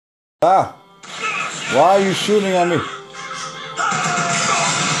Ah! Why are you shooting at me?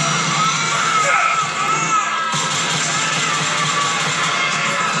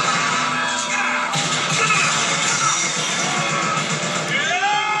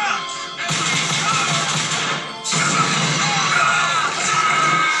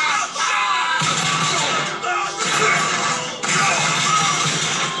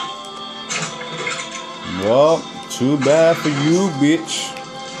 Well, too bad for you, bitch.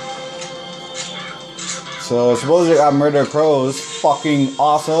 So supposedly I murder crows. Fucking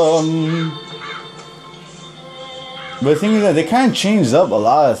awesome. But the thing is that they kind of changed up a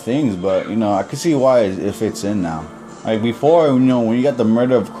lot of things, but you know, I can see why it fits in now. Like before, you know, when you got the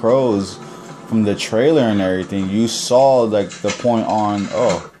murder of crows from the trailer and everything, you saw like the point on,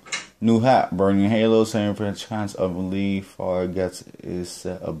 oh, new hat, burning halo, 7% chance of leaf or gets is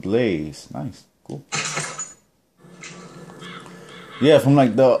set ablaze. Nice, cool. Yeah, from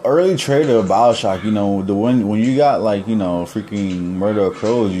like the early trailer of Bioshock, you know, the one when you got like, you know, freaking murder of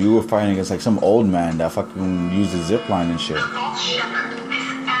crows, you were fighting against like some old man that fucking used a zipline and shit. Shepherd, this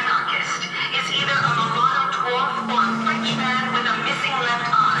anarchist, is either a mulatto dwarf or a French man with a missing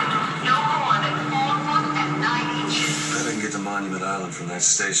left eye, no more than 4 foot and 9 inches. I can get to Monument Island from that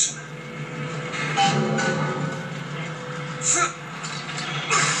station.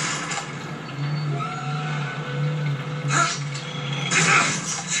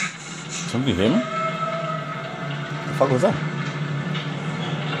 Somebody hit me? The fuck was that?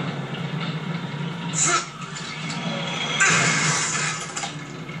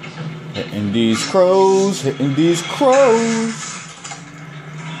 Hitting these crows, hitting these crows.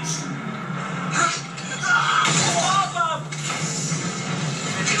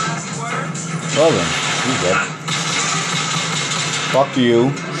 Well then, he's dead. Fuck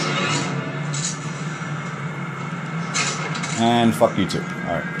you. And fuck you too.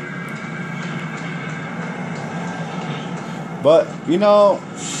 Alright. But you know,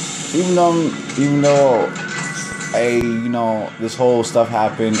 even though you know, this whole stuff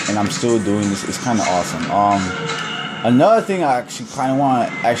happened and I'm still doing this, it's kind of awesome. Another thing I actually kind of want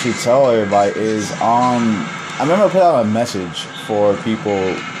to actually tell everybody is, I remember I put out a message for people.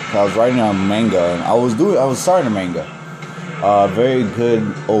 I was writing a manga and I was starting a manga, very good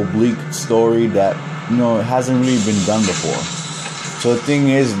oblique story that, you know, it hasn't really been done before. So the thing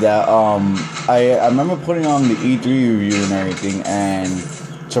is that I remember putting on the E3 review and everything, and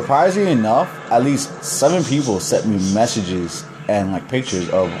surprisingly enough, at least 7 people sent me messages and like pictures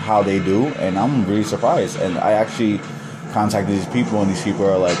of how they do, and I'm really surprised. And I actually contacted these people, and these people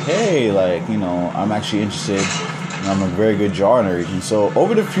are like, hey, like, you know, I'm actually interested, and I'm a very good drawer and everything. So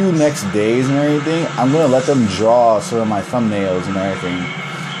over the few next days and everything, I'm gonna let them draw some of my thumbnails and everything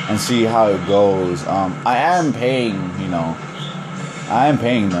and see how it goes. I am paying, you know, I am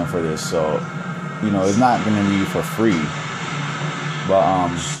paying them for this, so, you know, it's not gonna be for free.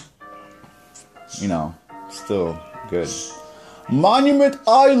 But, you know, still good. Monument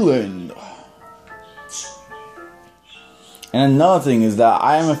Island! And another thing is that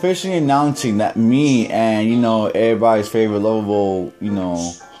I am officially announcing that me and, you know, everybody's favorite lovable, you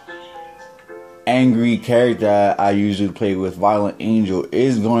know, angry character I usually play with, Violent Angel,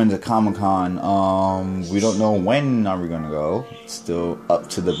 is going to Comic-Con. We don't know when are we gonna go. It's still up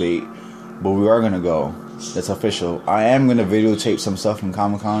to debate, but we are gonna go. That's official. I am gonna videotape some stuff from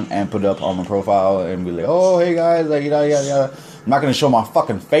Comic-Con and put it up on my profile and be like, oh, hey guys, like, yada yada yada. I'm not gonna show my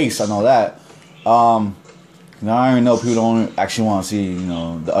fucking face, I know that. Now I already know people don't actually want to see, you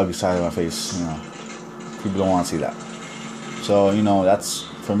know, the ugly side of my face. You know, people don't want to see that. So, you know, that's,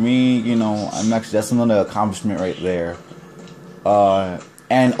 for me, you know, that's another accomplishment right there.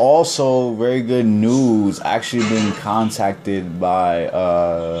 And also, very good news, actually been contacted by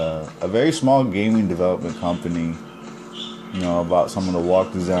a very small gaming development company, you know, about some of the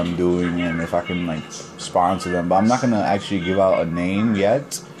walkthroughs that I'm doing and if I can, like, sponsor them. But I'm not going to actually give out a name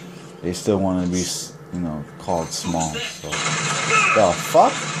yet. They still want to be, you know, called small. So, the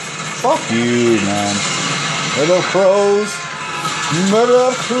fuck? Fuck you, man. Little crows.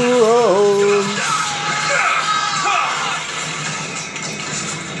 Murder crows.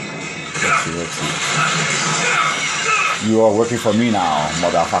 Let's see. You are working for me now,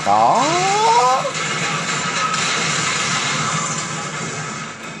 motherfucker.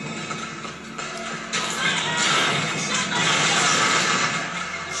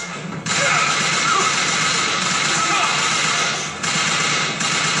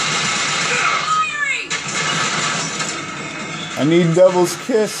 I need Devil's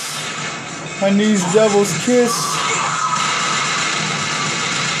Kiss. I need Devil's Kiss.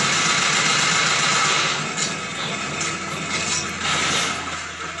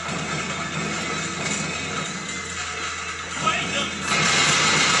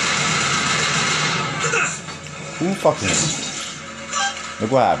 Who fucking?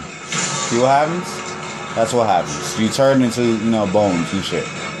 Look what happened. See what happens? That's what happens. You turn into, you know, bones and shit.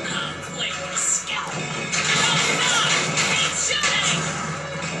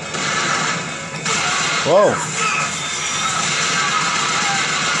 Whoa.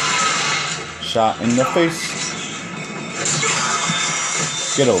 Shot in the face.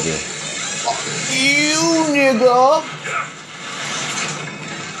 Get over here. You nigga.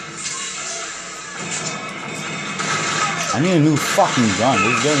 I need a new fucking gun.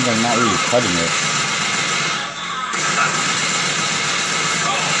 This gun's like not really cutting it.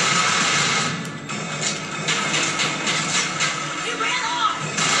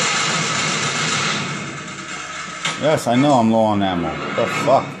 Yes, I know I'm low on ammo. What the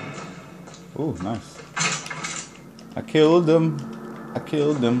fuck? Ooh, nice. I killed them.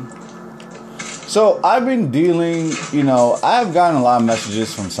 So, I've been dealing, you know, I've gotten a lot of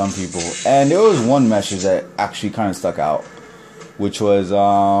messages from some people. And there was one message that actually kind of stuck out. Which was,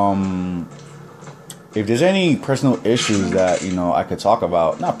 if there's any personal issues that, you know, I could talk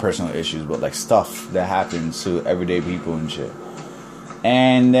about. Not personal issues, but like stuff that happens to everyday people and shit.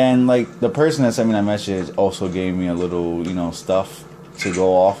 And then, like, the person that sent me that message also gave me a little, you know, stuff to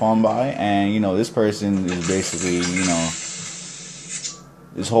go off on by. And, you know, this person is basically, you know,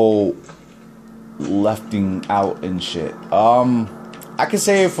 this whole lefting out and shit. I can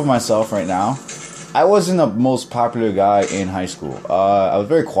say it for myself right now. I wasn't the most popular guy in high school. I was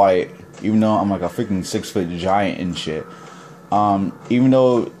very quiet, even though I'm like a freaking 6-foot giant and shit. Even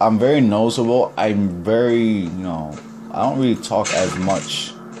though I'm very noticeable, I'm very, you know, I don't really talk as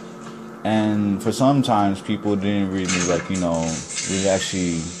much. And for sometimes people didn't really, like, you know, really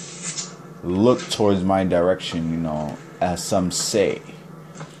actually look towards my direction, you know, as some say.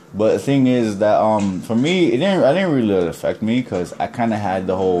 But the thing is that for me, I didn't really let it affect me, because I kind of had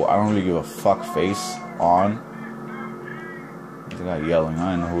the whole I don't really give a fuck face on. There's a guy yelling.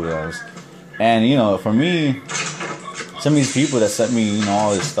 I don't know who that is. And, you know, for me, some of these people that sent me, you know,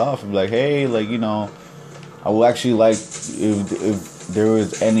 all this stuff, like, hey, like, you know, I would actually like if there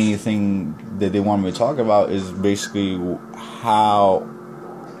was anything that they want me to talk about, is basically how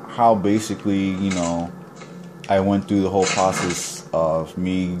basically, you know, I went through the whole process of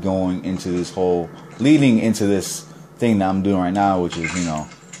me going into this whole, leading into this thing that I'm doing right now, which is, you know,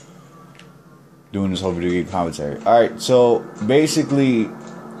 doing this whole video game commentary. Alright, so basically,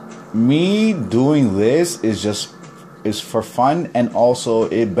 me doing this is for fun, and also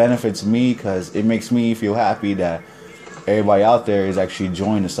it benefits me because it makes me feel happy that everybody out there is actually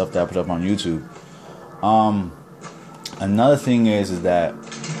enjoying the stuff that I put up on YouTube. Another thing is that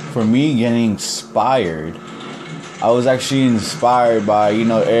for me getting inspired, I was actually inspired by, you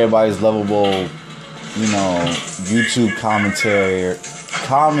know, everybody's lovable, you know, YouTube commentator,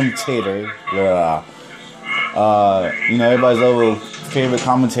 you know, everybody's lovable favorite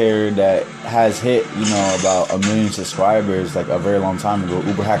commentator that has hit, you know, about 1 million subscribers like a very long time ago,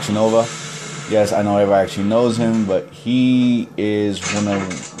 Uber. Yes, I know everybody actually knows him, but he is one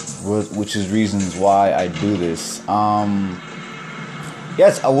of, which is reasons why I do this.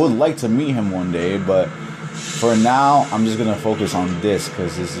 Yes, I would like to meet him one day, but for now, I'm just gonna focus on this,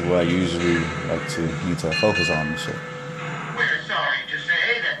 because this is what I usually like to need to focus on and shit. We're sorry to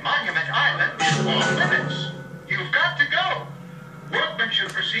say that Monument Island is off limits. You've got to go. Workmen should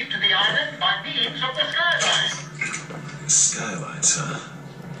proceed to the island by means of the skyline. Skylights, huh?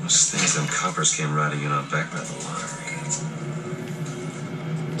 Those things them coppers came riding in on back by the line.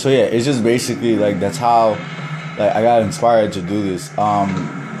 So yeah, it's just basically like that's how, like, I got inspired to do this.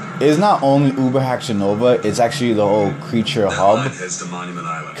 It's not only Uber Nova, it's actually the whole Creature Hub.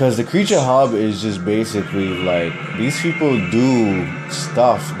 Because the Creature Hub is just basically like, these people do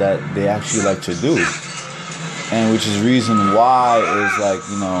stuff that they actually like to do. And which is reason why is like,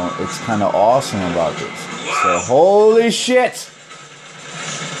 you know, it's kind of awesome about this. So, holy shit!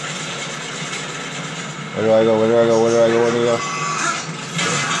 Where do I go?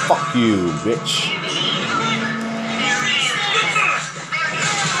 Fuck you, bitch.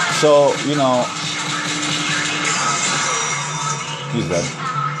 So, you know, he's dead.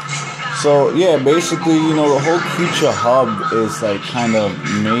 So, yeah, basically, you know, the whole Creature Hub is, like, kind of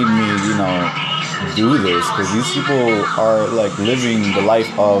made me, you know, do this. Because these people are, like, living the life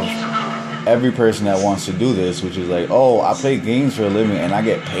of every person that wants to do this. Which is like, oh, I play games for a living and I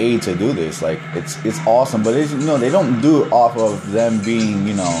get paid to do this. Like, it's awesome. But, it's, you know, they don't do it off of them being,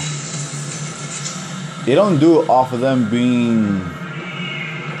 you know, they don't do it off of them being,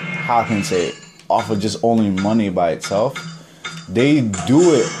 how can I say it, off of just only money by itself. They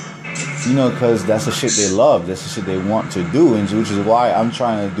do it, you know, because that's the shit they love. That's the shit they want to do, and which is why I'm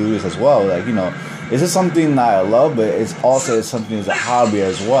trying to do this as well. Like, you know, this is something that I love, but it's also something as a hobby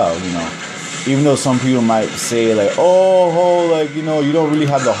as well, you know. Even though some people might say like, oh, like, you know, you don't really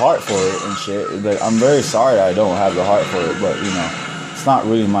have the heart for it and shit. Like, I'm very sorry that I don't have the heart for it, but, you know, it's not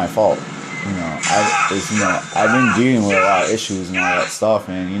really my fault. You know, I've been dealing with a lot of issues and all that stuff,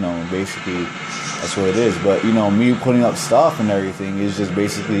 and, you know, basically that's what it is. But, you know, me putting up stuff and everything is just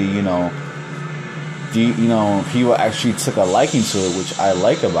basically, you know, people actually took a liking to it, which I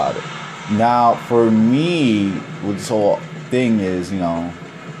like about it. Now, for me, with this whole thing is, you know,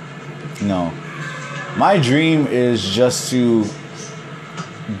 my dream is just to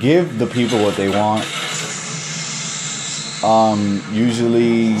give the people what they want.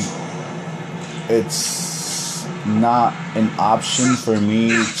 Usually, it's not an option for me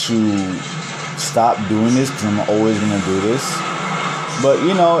to stop doing this because I'm always gonna do this. But,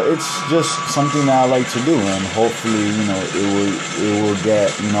 you know, it's just something that I like to do, and hopefully, you know, it will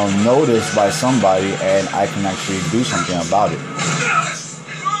get, you know, noticed by somebody, and I can actually do something about it.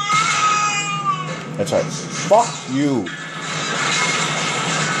 That's right. Fuck you.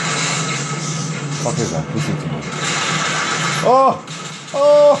 Fuck is that? Who's shooting me? Oh!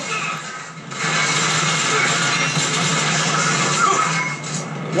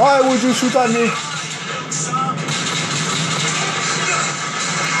 Why would you shoot at me?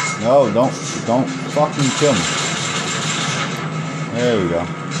 No, don't fucking kill me. There we go.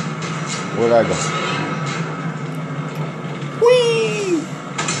 Where'd I go? Whee!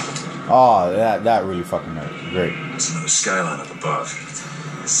 Oh, that really fucking hurt. Great. There's another skyline up above.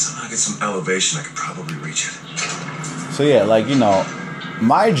 Somehow get some elevation, I could probably reach it. So yeah, like, you know,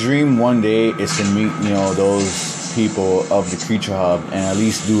 my dream one day is to meet, you know, those people of the Creature Hub and at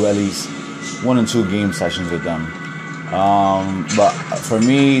least do 1 or 2 game sessions with them. But for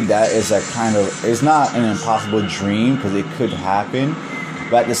me, that is a kind of, it's not an impossible dream because it could happen.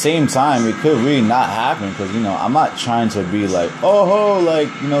 But at the same time, it could really not happen because, you know, I'm not trying to be like, like,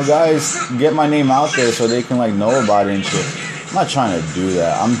 you know, guys, get my name out there so they can, like, know about it and shit. I'm not trying to do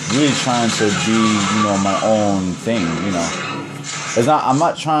that. I'm really trying to be, you know, my own thing, you know. I'm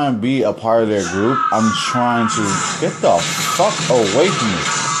not trying to be a part of their group. I'm trying to get the fuck away from me.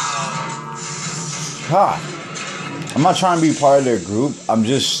 God. I'm not trying to be part of their group. I'm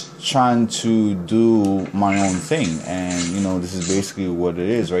just trying to do my own thing. And, you know, this is basically what it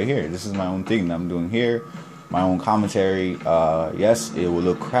is right here. This is my own thing that I'm doing here. My own commentary. Yes, it will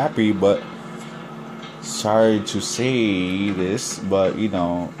look crappy, but sorry to say this, but, you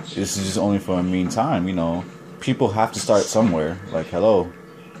know, this is just only for a meantime, you know. People have to start somewhere. Like, hello.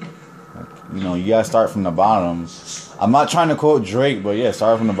 Like, you know, you gotta start from the bottom. I'm not trying to quote Drake, but yeah,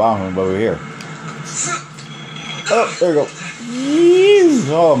 start from the bottom, but we're here. Oh, there we go.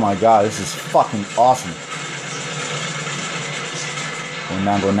 Oh my god, this is fucking awesome. Go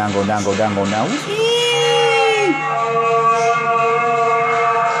down, go down, go down, go down, go down. Stand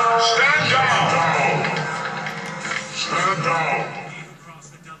down! Stand down! Across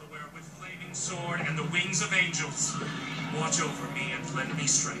the Delaware with flaming sword and the wings of angels. Watch over me and lend me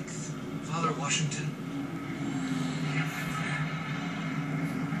strength. Father Washington.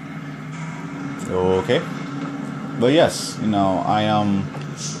 Okay. But yes, you know,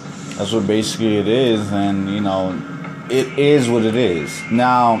 that's what basically it is, and, you know, it is what it is.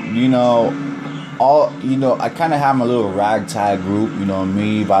 Now, you know, I kind of have my little ragtag group, you know,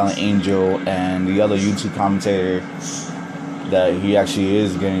 me, Violent Angel, and the other YouTube commentator that he actually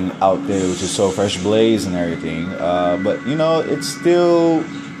is getting out there, which is So Fresh Blaze and everything. But, you know, it's still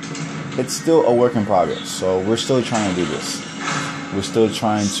a work in progress. So we're still trying to do this. We're still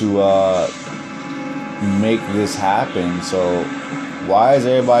trying to make this happen. So why is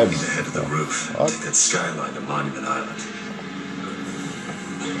everybody He's ahead of the roof? Take that skyline to Monument Island.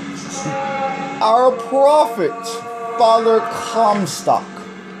 Our prophet, Father Comstock.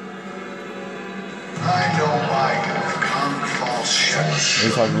 I don't like common false shepherds.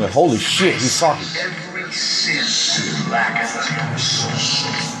 He's talking like, holy shit, he's talking. Every sin lacketh your soul.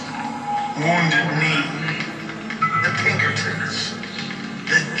 Wounded Knee, the Pinkertons,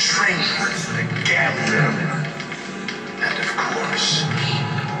 the drinker, the gambler, and of course,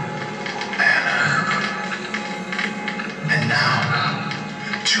 Anna. And now,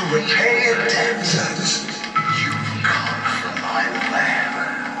 to repay a debt, you've come from my land.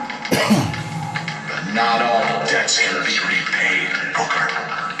 But not all debts can be repaid, Booker.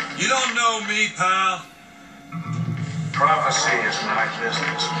 You don't know me, pal. Prophecy is my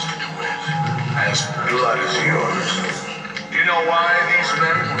business, Mr. DeWitt. As blood is yours. Do you know why these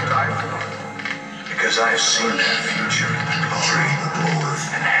men will die for? Because I have seen their future in the glory,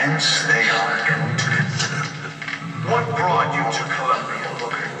 and hence they are content. What brought you to Columbia,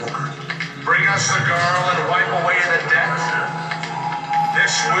 Booker? Bring us the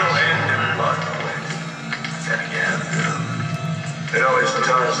It always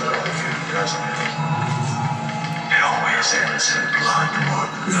does with you, doesn't it? It always ends in blood.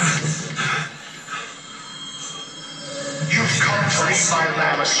 You've come to lead my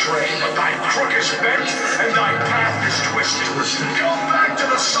lamb astray, but thy crook is bent and thy path is twisted. Go back to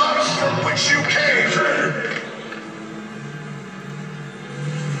the Sodom from which you came.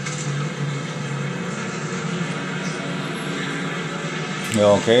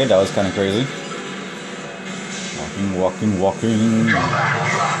 Okay, that was kind of crazy. Walking. What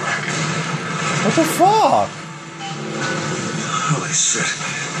the fuck? Holy shit.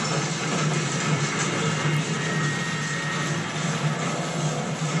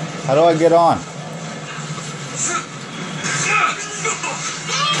 How do I get on?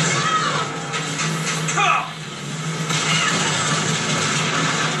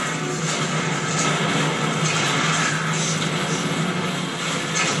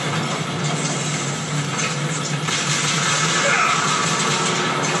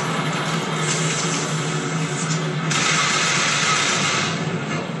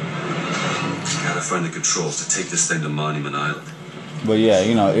 Find the controls to take this thing to Monument Island. But yeah,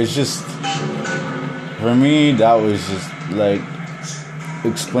 you know, it's just, for me, that was just like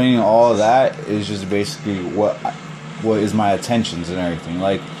explaining all that is just basically what is my attentions and everything.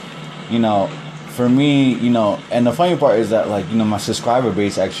 Like, you know, for me, you know, and the funny part is that, like, you know, my subscriber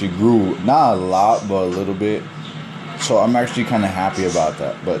base actually grew, not a lot, but a little bit. So I'm actually kind of happy about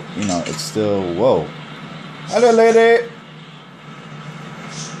that. But, you know, it's still, whoa. Hello, lady.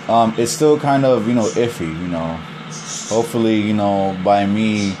 It's still kind of, you know, iffy, you know. Hopefully, you know, by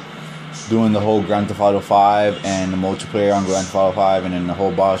me doing the whole Grand Theft Auto 5 and the multiplayer on Grand Theft Auto 5 and then the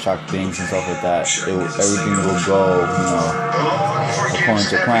whole Bioshock things and stuff like that, everything will go, you know, according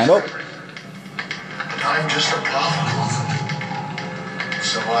to plan. Oh! But I'm just a problem,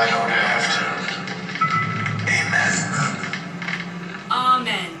 so I don't have to. Amen.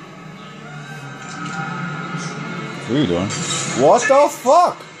 Amen. What are you doing? What the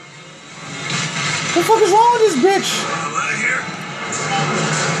fuck? What the fuck is wrong with this bitch?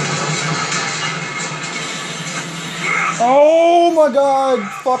 Oh my god,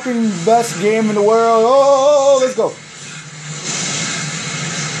 fucking best game in the world. Oh, let's go.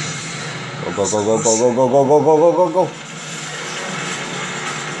 Go.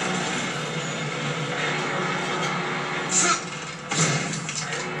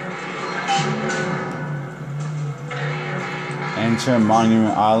 Enter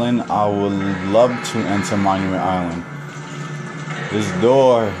Monument Island. I would love to enter Monument Island. This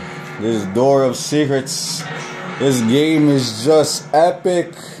door of secrets. This game is just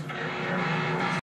epic.